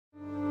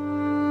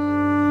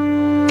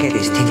Qué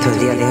distinto el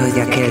día de hoy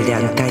de aquel de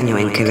antaño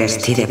en que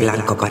vestí de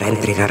blanco para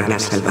entregarme a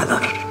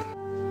Salvador.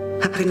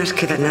 Apenas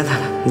queda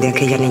nada de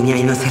aquella niña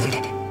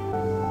inocente.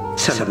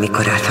 Solo mi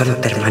corazón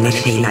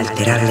permanece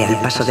inalterable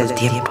al paso del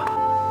tiempo.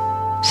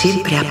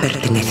 Siempre ha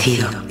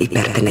pertenecido y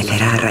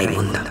pertenecerá a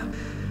Raimundo.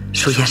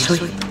 Suya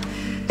soy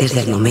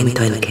desde el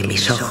momento en que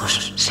mis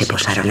ojos se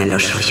posaron en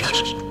los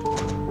suyos.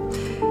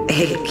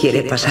 Él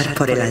quiere pasar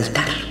por el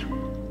altar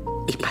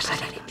y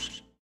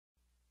pasaremos.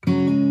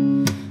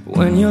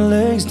 When your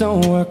legs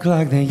don't work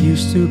like they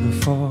used to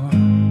before,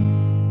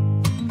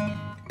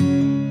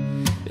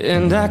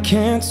 and I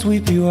can't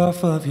sweep you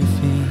off of your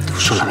feet.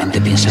 Tú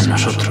solamente piensa en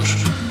nosotros,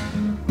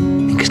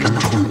 en que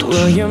estamos juntos.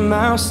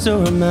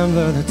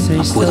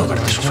 No puedo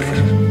verte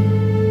sufrir.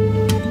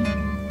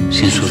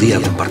 Si en su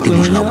día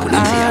compartimos la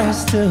opulencia,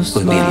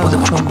 hoy bien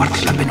podemos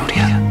compartir la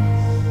penuria.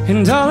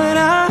 And darling,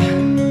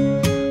 I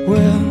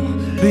will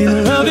be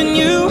loving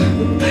you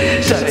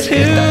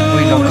till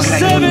we're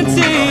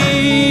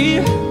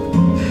 17.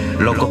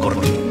 Loco por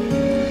ti.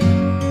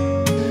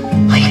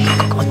 Ay,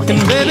 cómo te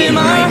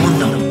quiero,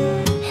 Raimundo.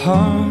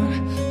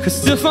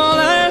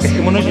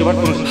 Dejémonos llevar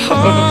por nuestros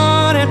patrones.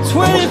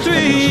 Vamos a estar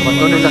con los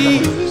abandonos las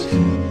flores.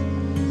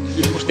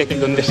 Y usted aquí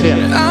donde sea.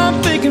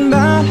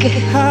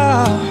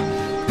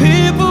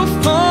 People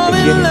fall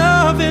in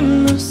love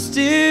in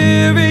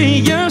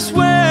mysterious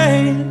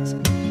ways.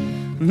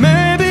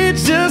 Maybe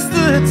just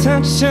the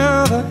touch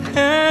of a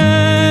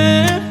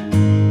hand.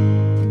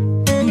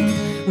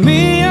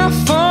 Me, I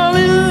fall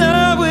in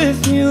love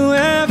with you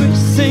every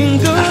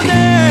single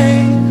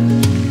day.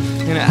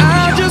 And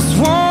I just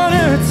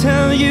wanna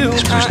tell you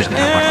Después de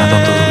haber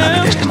aguardado toda una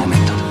vida este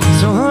momento.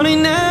 So honey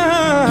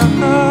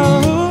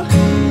now,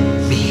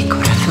 Mi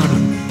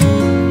corazón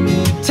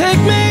take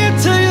me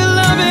into your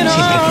loving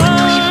siempre fue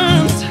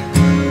arms.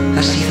 tuyo.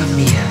 Ha sido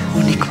mi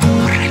único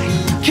amor,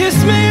 Raimundo.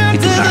 Kiss me Y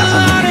tú under la the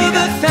razón de light mi of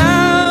vida. a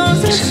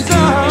thousand El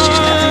sentido de mi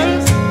existencia.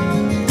 stars.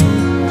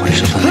 Por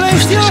eso donde tú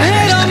Place your estés,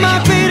 allá head on my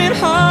estaré yo. beating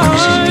Porque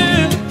sin ti,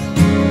 heart.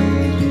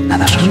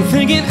 nada I'm solo.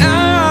 thinking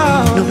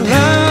out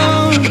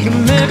loud.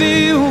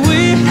 Maybe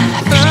we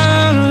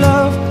found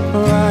love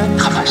right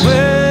Jamás.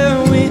 where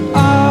we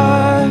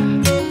are.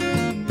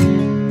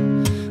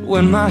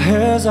 When my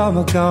hairs are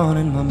gone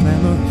and my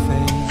memory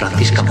fades,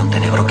 Francisca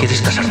Montenegro,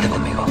 ¿quieres casarte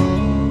conmigo?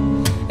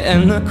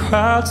 and the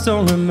crowds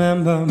don't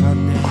remember my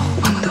name.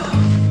 Cuando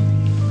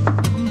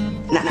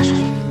nada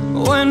soy.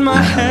 When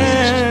my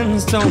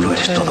hands Tú don't lo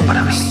eres todo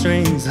para mí.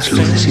 strings Las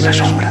luces y las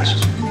the same. sombras.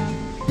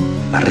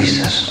 Las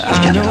risas, los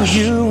I know llantos.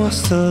 you want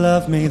to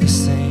love me the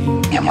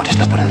same. Mi amor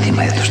está por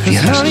encima de tus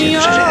tierras y Honey, de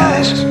tus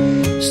heredades.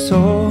 your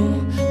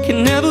soul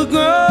can never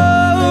grow.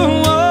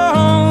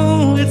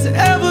 It's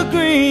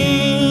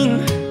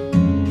evergreen.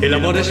 El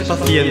amor es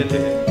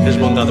paciente, es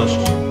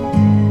bondadoso.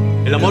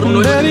 El amor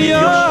no es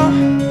envidioso,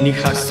 ni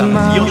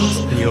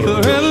jactancioso, ni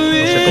orgulloso.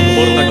 No se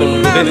comporta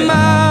con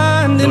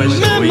rudeza, no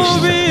es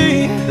egoísta.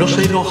 No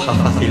se enoja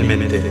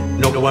fácilmente,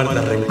 no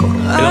guarda rencor.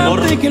 El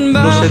amor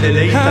no se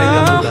deleita en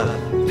la maldad,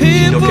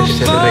 sino que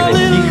se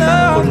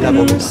regocija con la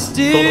bondad.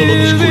 Todo lo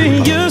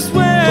disculpa,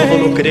 todo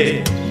lo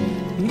cree,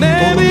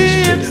 todo lo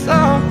espera,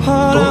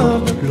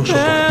 todo lo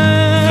soporta.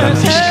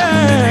 Francisca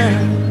Montenegro,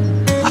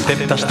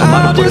 ¿aceptas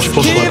tomar por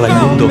esposo a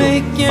Raimundo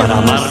para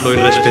amarlo y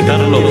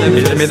respetarlo en la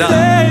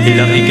enfermedad, en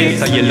la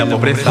riqueza y en la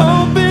pobreza,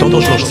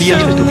 todos los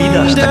días de tu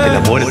vida hasta que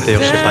la muerte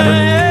os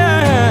separe?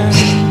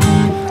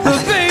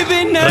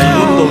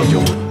 Raimundo y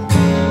yo,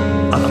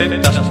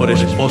 ¿aceptas por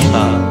esposa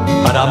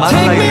para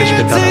amarla y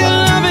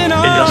respetarla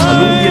en la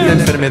salud y en la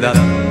enfermedad,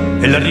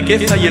 en la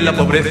riqueza y en la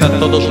pobreza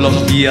todos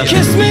los días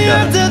de tu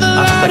vida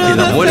hasta que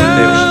la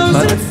muerte os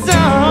separe?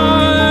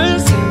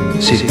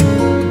 Sí, sí.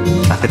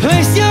 Acepto.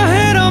 Place your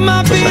head on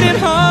my beating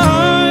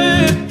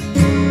heart.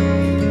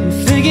 I'm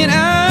thinking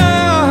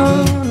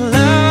out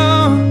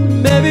loud.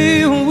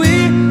 Maybe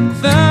we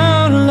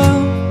found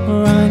love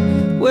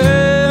right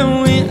where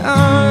we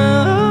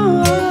are.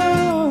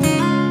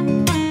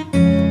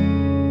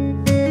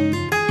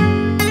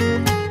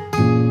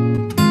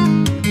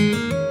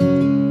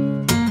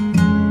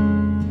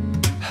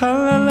 La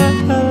la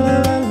la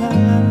la la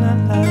la la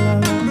la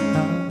la.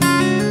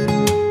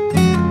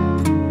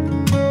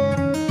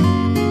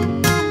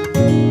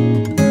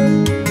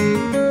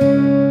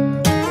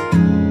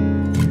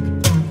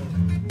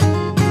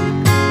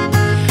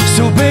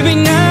 So baby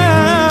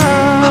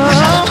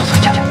now, Todo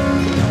ya.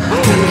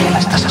 Ya la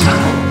estás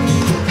asando.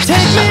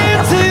 take me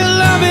into your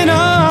loving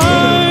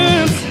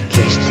arms.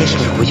 Que estés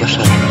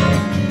orgulloso de mí.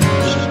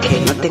 Y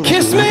que no tengas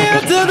Kiss me nada que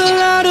under the reprochar.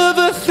 light of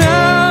a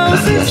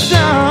thousand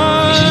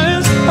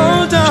stars.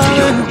 Hold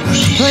on,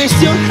 place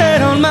your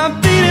head on my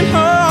beating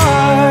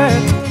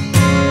heart.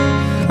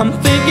 I'm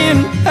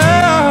thinking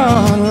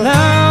out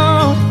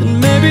loud that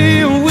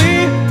maybe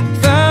we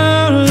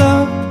found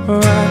love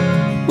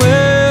right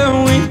where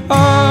we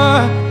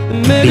are.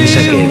 Maybe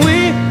Piensa que,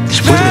 we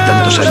después de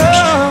tantos found años,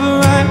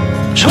 love right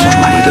somos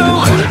marido y where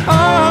mujer. we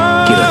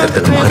are. Quiero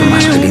hacerte la mujer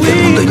más feliz del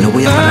mundo y no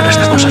voy a parar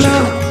hasta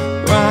conseguirlo.